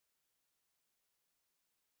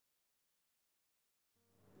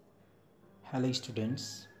Hello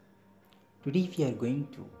students, today we are going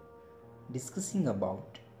to discussing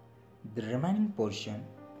about the remaining portion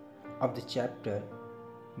of the chapter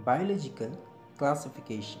Biological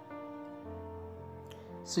Classification.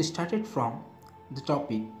 So started from the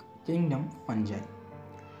topic Kingdom Fungi.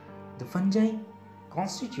 The fungi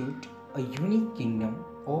constitute a unique kingdom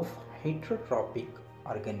of heterotrophic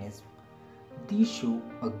organisms. These show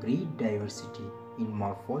a great diversity in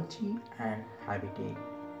morphology and habitat.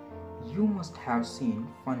 You must have seen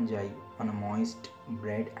fungi on a moist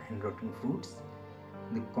bread and rotten fruits.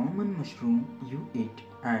 The common mushroom you eat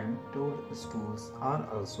and toadstools are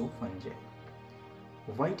also fungi.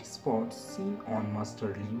 White spots seen on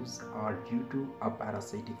mustard leaves are due to a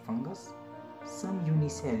parasitic fungus. Some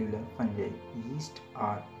unicellular fungi yeast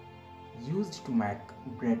are used to make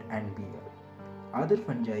bread and beer. Other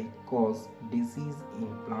fungi cause disease in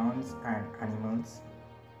plants and animals.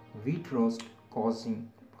 Wheat rust causing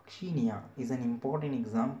Phycomyocities is an important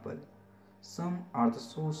example. Some are the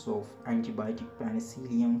source of antibiotic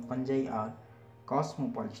penicillium. Fungi are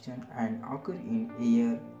cosmopolitan and occur in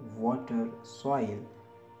air, water, soil,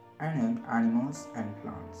 and animals and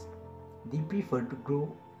plants. They prefer to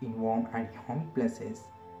grow in warm and humid places.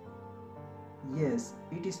 Yes,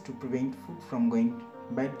 it is to prevent food from going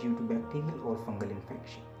bad due to bacterial or fungal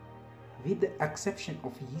infection. With the exception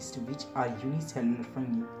of yeast, which are unicellular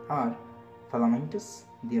fungi, are filamentous.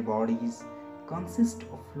 Their bodies consist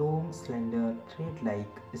of long, slender,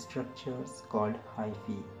 thread-like structures called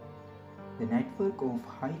hyphae. The network of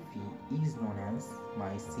hyphae is known as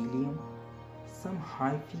mycelium. Some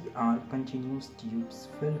hyphae are continuous tubes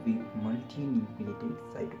filled with multinucleated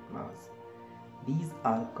cytoplasm. These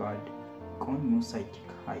are called coniocytic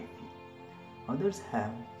hyphae. Others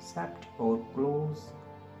have sept or closed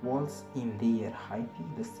walls in their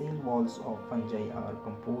hyphae. The cell walls of fungi are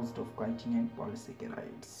composed of chitin and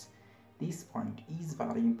polysaccharides. This point is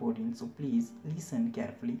very important, so please listen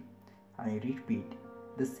carefully. I repeat,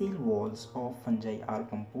 the cell walls of fungi are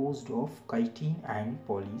composed of chitin and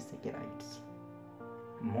polysaccharides.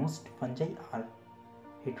 Most fungi are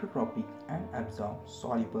heterotrophic and absorb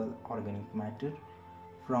soluble organic matter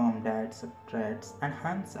from dead substrates and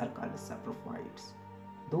hence are called saprophytes.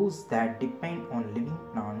 Those that depend on living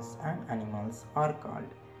plants and animals are called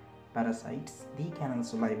parasites. They can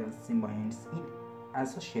also live as symbionts in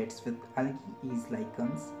associates with algae as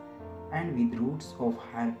lichens and with roots of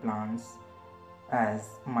higher plants as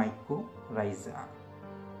mycorrhiza.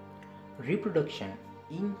 Reproduction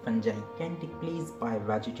in fungi can take place by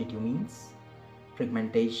vegetative means,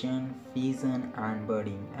 fragmentation, fission, and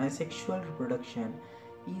budding. Asexual reproduction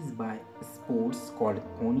is by spores called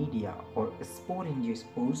conidia or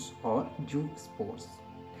sporangiospores or zoospores,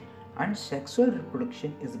 and sexual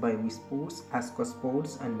reproduction is by oospores,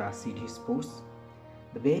 ascospores, and basidiospores.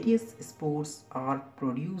 The various spores are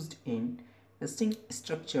produced in distinct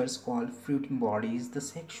structures called fruiting bodies. The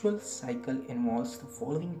sexual cycle involves the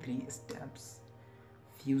following three steps: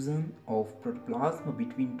 fusion of protoplasm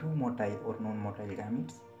between two motile or non-motile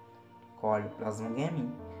gametes called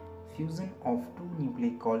plasmogamy, fusion of two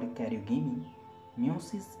nuclei called karyogamy,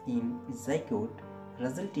 meiosis in zygote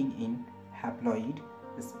resulting in haploid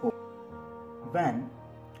spore. When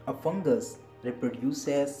a fungus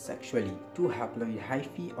reproduces sexually, two haploid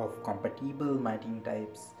hyphae of compatible mating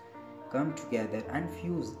types come together and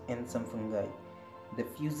fuse in some fungi. The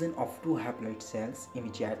fusion of two haploid cells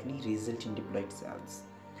immediately results in diploid cells.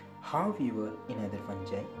 However, in other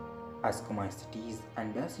fungi, Phycomyocities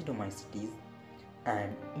and Basidiomycites,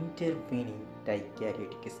 an intervening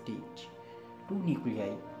dikaryotic stage, two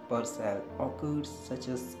nuclei per cell occurs. Such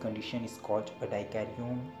a condition is called a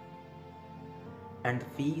dikaryon, and the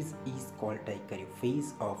phase is called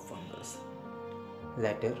dikaryophase of fungus.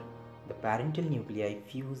 Later, the parental nuclei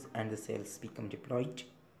fuse and the cells become diploid.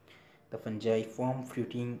 The fungi form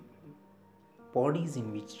fruiting bodies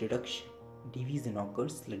in which division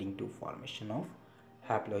occurs, leading to formation of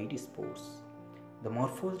haploid spores. The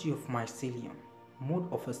morphology of mycelium,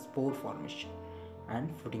 mode of a spore formation,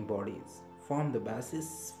 and fruiting bodies form the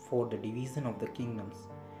basis for the division of the kingdoms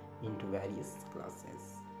into various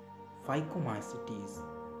classes. Phycomyocities.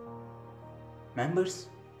 Members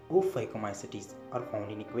of Phycomyocities are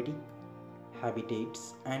found in aquatic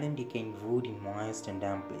habitats and in decaying wood in moist and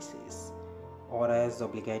damp places, or as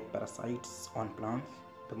obligate parasites on plants.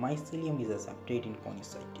 The mycelium is accepted in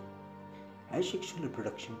coniocytes. Asexual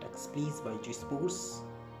reproduction takes place by zoospores,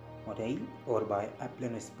 motile, or by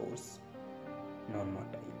aplanospores,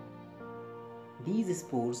 non-motile. These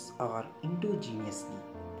spores are endogenously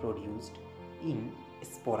produced in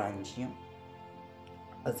sporangium.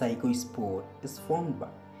 A zygospore is formed by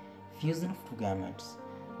fusion of two gametes.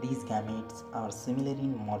 These gametes are similar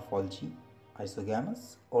in morphology,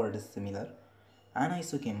 isogamous or dissimilar,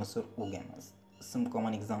 anisogamous or oogamous. Some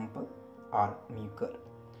common examples are mucor,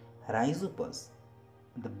 rhizopus,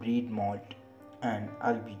 the bread malt, and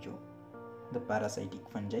albujo, the parasitic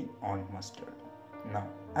fungi on mustard. Now,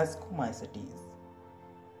 Ascomycetes,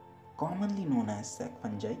 commonly known as sac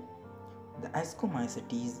fungi, the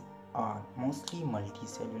Ascomycetes are mostly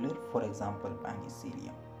multicellular, for example,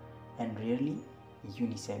 Penicillium, and rarely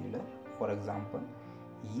unicellular, for example,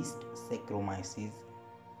 yeast Saccharomyces.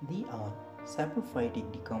 They are saprophytic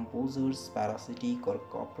decomposers, parasitic or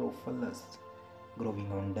coprophilous,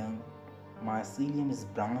 growing on dung. Mycelium is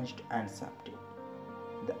branched and septate.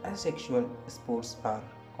 The asexual spores are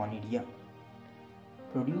conidia,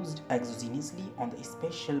 produced exogenously on the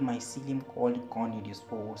special mycelium called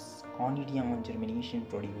conidiospores. Conidia on germination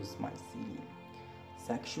produce mycelium.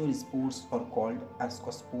 Sexual spores are called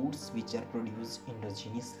ascospores, which are produced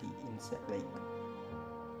endogenously in like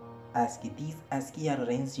asci. These asci are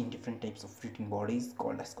arranged in different types of fruiting bodies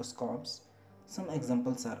called ascoscorbs. Some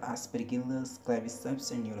examples are Aspergillus,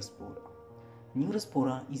 Claviceps, and Neurospora.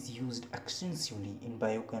 Neurospora is used extensively in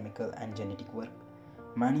biochemical and genetic work.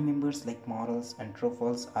 Many members like morels and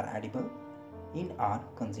truffles are edible and are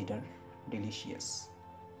considered delicious.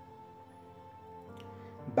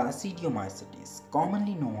 Basidiomycites.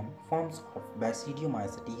 Commonly known forms of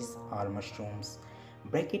Basidiomycites are mushrooms,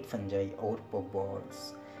 bracket fungi, or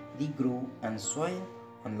puffballs. They grow in soil,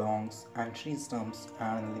 on lawns and tree stumps,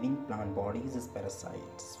 and in living plant bodies as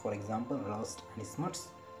parasites, for example, rust and smuts.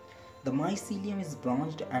 The mycelium is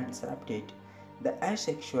branched and septate. The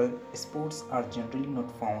asexual spores are generally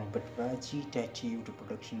not found, but vegetative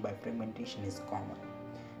reproduction by fragmentation is common.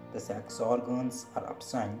 The sex organs are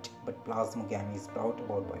absent, but plasmogamy is brought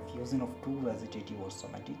about by fusion of two vegetative or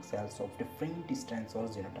somatic cells of different strands or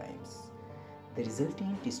genotypes. The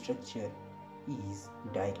resultant structure is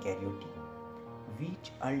dikaryotic,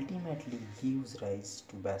 which ultimately gives rise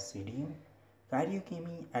to basidium.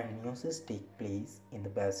 Karyokemy and meiosis take place in the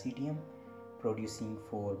basidium, producing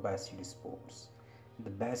 4 basidospores. The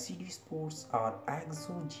basidospores are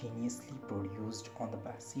exogenously produced on the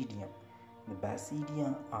basidium. The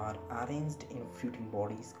basidia are arranged in fruiting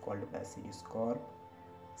bodies called basidioscorp.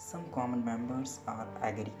 Some common members are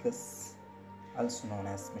agaricus, also known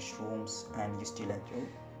as mushrooms, and eustyletro,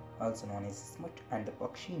 also known as smut, and the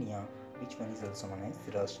Puccinia, which one is also known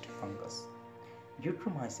as rust fungus.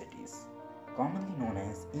 Deuteromycetes, commonly known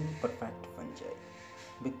as imperfect fungi,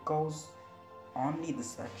 because only the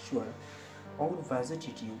sexual or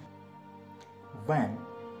vegetative. When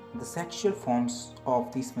the sexual forms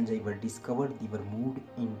of these fungi were discovered, they were moved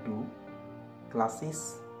into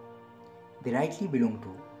classes they rightly belong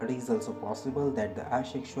to. It is also possible that the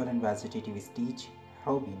asexual and vegetative stage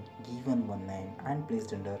have been given one name and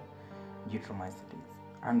placed under Deuteromycetes,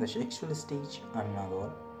 and the sexual stage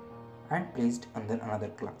another and placed under another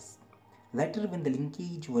class. Later, when the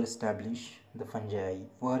linkage were established, the fungi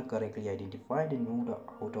were correctly identified and moved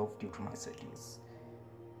out of Deuteromycetes.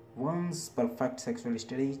 Once perfect sexual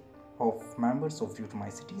stage of members of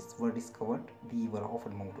Deuteromycetes were discovered, they were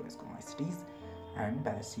often moved to Ascomycetes and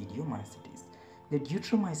Basidiomycetes. The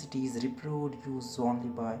Deuteromycetes reproduce only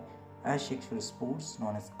by asexual spores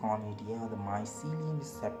known as conidia. The mycelium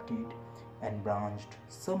is septate and branched.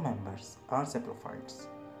 Some members are saprophytes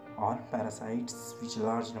or parasites, which a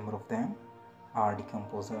large number of them are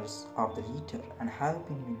decomposers of the litter and help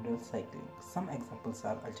in mineral cycling. Some examples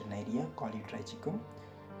are Alternaria, Coleotrichum,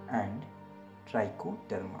 and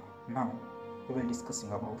Trichoderma. Now we will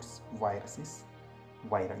discussing about viruses,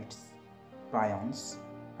 virides, prions,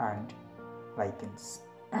 and lichens.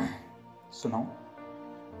 So now,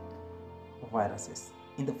 viruses.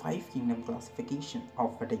 In the 5 kingdom classification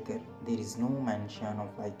of Whittaker, there is no mention of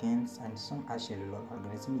lichens and some acellular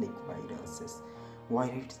organisms like viruses,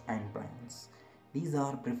 virids, and prions. These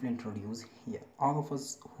are briefly introduced here. All of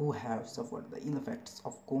us who have suffered the ill effects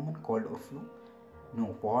of common cold or flu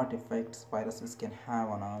know what effects viruses can have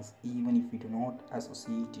on us, even if we do not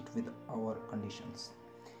associate it with our conditions.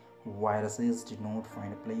 Viruses did not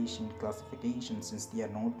find a place in classification since they are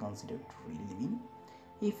not considered truly living.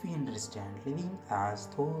 If we understand living as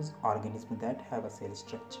those organisms that have a cell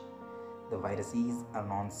structure, the viruses are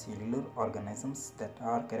non-cellular organisms that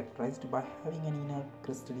are characterized by having an inert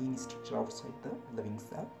crystalline structure outside the living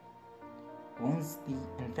cell. Once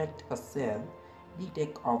they infect a cell, they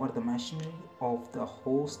take over the machinery of the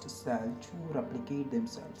host cell to replicate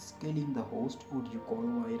themselves, killing the host. Would you call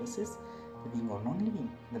viruses living or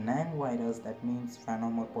non-living? The name virus, that means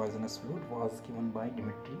venom or poisonous fluid, was given by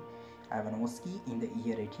Dmitry Ivanovsky in the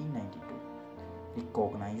year 1892.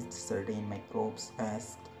 recognized certain microbes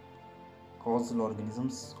as causal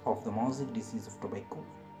organisms of the mosaic disease of tobacco.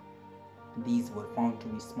 These were found to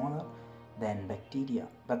be smaller than bacteria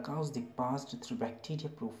because they passed through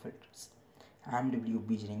bacteria-proof filters. M.W.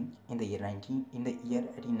 Beijing in the year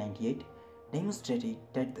 1898 demonstrated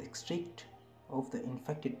that the extract of the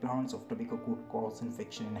infected plants of tobacco could cause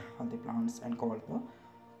infection in healthy plants and called the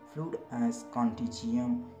fluid as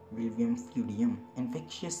Contagium William Fluidium,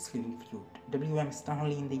 infectious living fluid. W.M.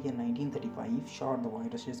 Stanley in the year 1935 showed the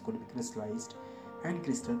viruses could be crystallized, and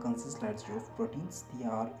crystal consists largely of proteins. They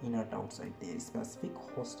are inert outside their specific.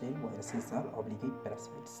 Hostile viruses are obligate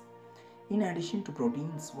parasites. In addition to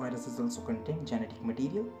proteins, viruses also contain genetic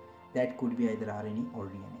material that could be either RNA or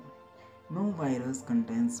DNA. No virus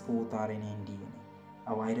contains both RNA and DNA.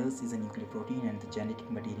 A virus is a nucleoprotein and the genetic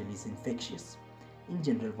material is infectious. In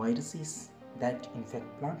general, viruses that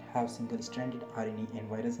infect plant have single-stranded RNA, and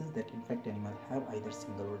viruses that infect animal have either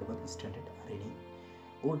single or double-stranded RNA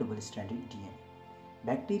or double-stranded DNA.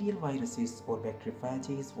 Bacterial viruses or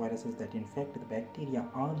bacteriophages, viruses that infect the bacteria,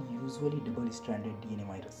 are usually double-stranded DNA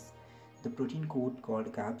virus. The protein coat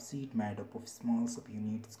called capsid, made up of small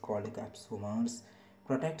subunits called capsomers,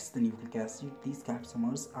 protects the nucleic acid. These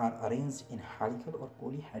capsomers are arranged in helical or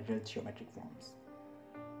polyhedral geometric forms.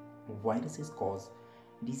 Viruses cause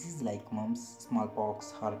diseases like mumps,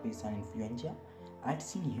 smallpox, herpes, and influenza.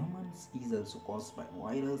 AIDS in humans is also caused by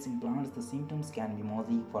virus. In plants, the symptoms can be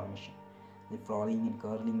mosaic formation, the flowering and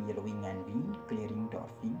curling, yellowing and vein, clearing,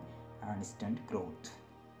 dwarfing, and stunt growth.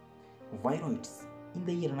 Viroids. In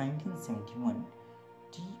the year 1971,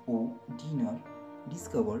 T.O. Diener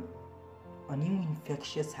discovered a new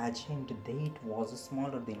infectious agent that was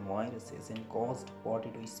smaller than viruses and caused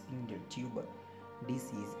potato spindle tuber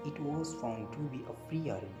disease. It was found to be a free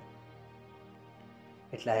RNA.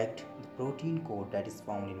 It lacked the protein code that is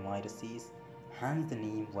found in viruses, hence the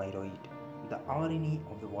name viroid. The RNA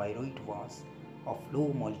of the viroid was of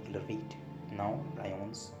low molecular weight. Now,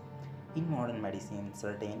 prions. In modern medicine,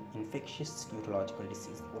 certain infectious neurological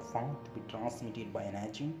diseases were found to be transmitted by an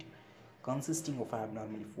agent consisting of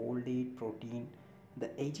abnormally folded protein. The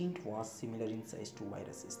agent was similar in size to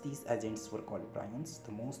viruses. These agents were called prions.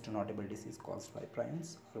 The most notable disease caused by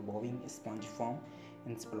prions are bovine spongiform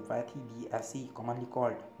encephalopathy, BSE, commonly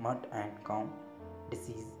called mud and comb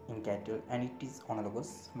disease in cattle, and it is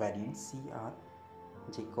homologous variant CR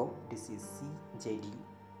Jacob disease CJD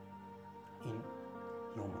in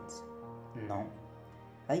humans. Now,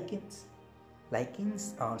 lichens.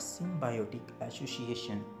 Lichens are symbiotic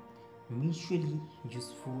association, mutually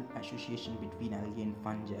useful association between algae and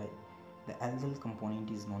fungi. The algal component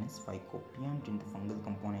is known as phycomyocities and the fungal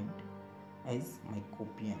component as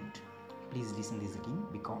mycopyont. Please listen this again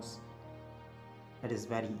because it is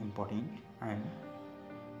very important and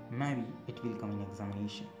maybe it will come in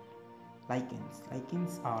examination. Lichens.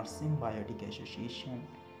 Lichens are symbiotic association,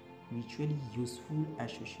 mutually useful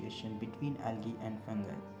association between algae and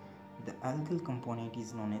fungi. The algal component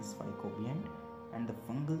is known as phycomyont and the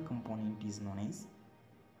fungal component is known as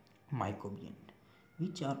mycopyont,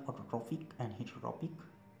 which are autotrophic and heterotrophic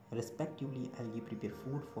respectively. Algae prepare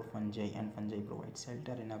food for fungi and fungi provide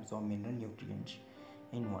shelter and absorb mineral nutrients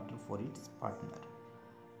in water for its partner.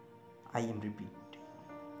 I will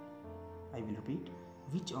repeat,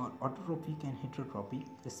 which are autotrophic and heterotrophic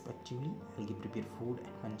respectively. Algae prepare food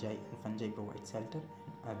and fungi provide shelter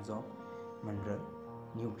and absorb mineral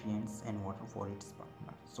nutrients and water for its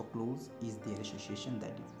partner. So close is their association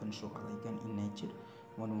that if one show a lichen in nature,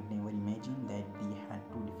 one would never imagine that they had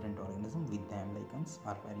two different organisms with them. Lichens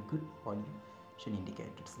are very good pollution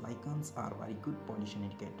indicators. Lichens are very good pollution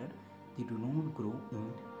indicator. They do not grow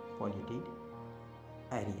in polluted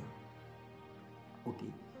area.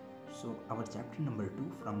 Okay, so our chapter number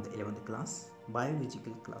 2 from the 11th class,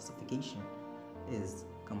 biological classification, is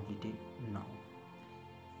completed now.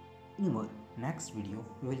 In our next video,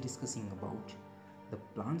 we will discussing about the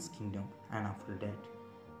plants kingdom and after that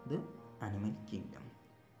the animal kingdom.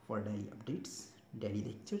 For daily updates, daily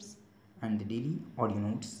lectures and the daily audio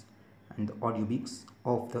notes and the audiobooks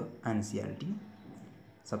of the NCERT,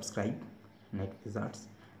 subscribe NEET Wizards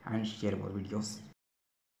and share our videos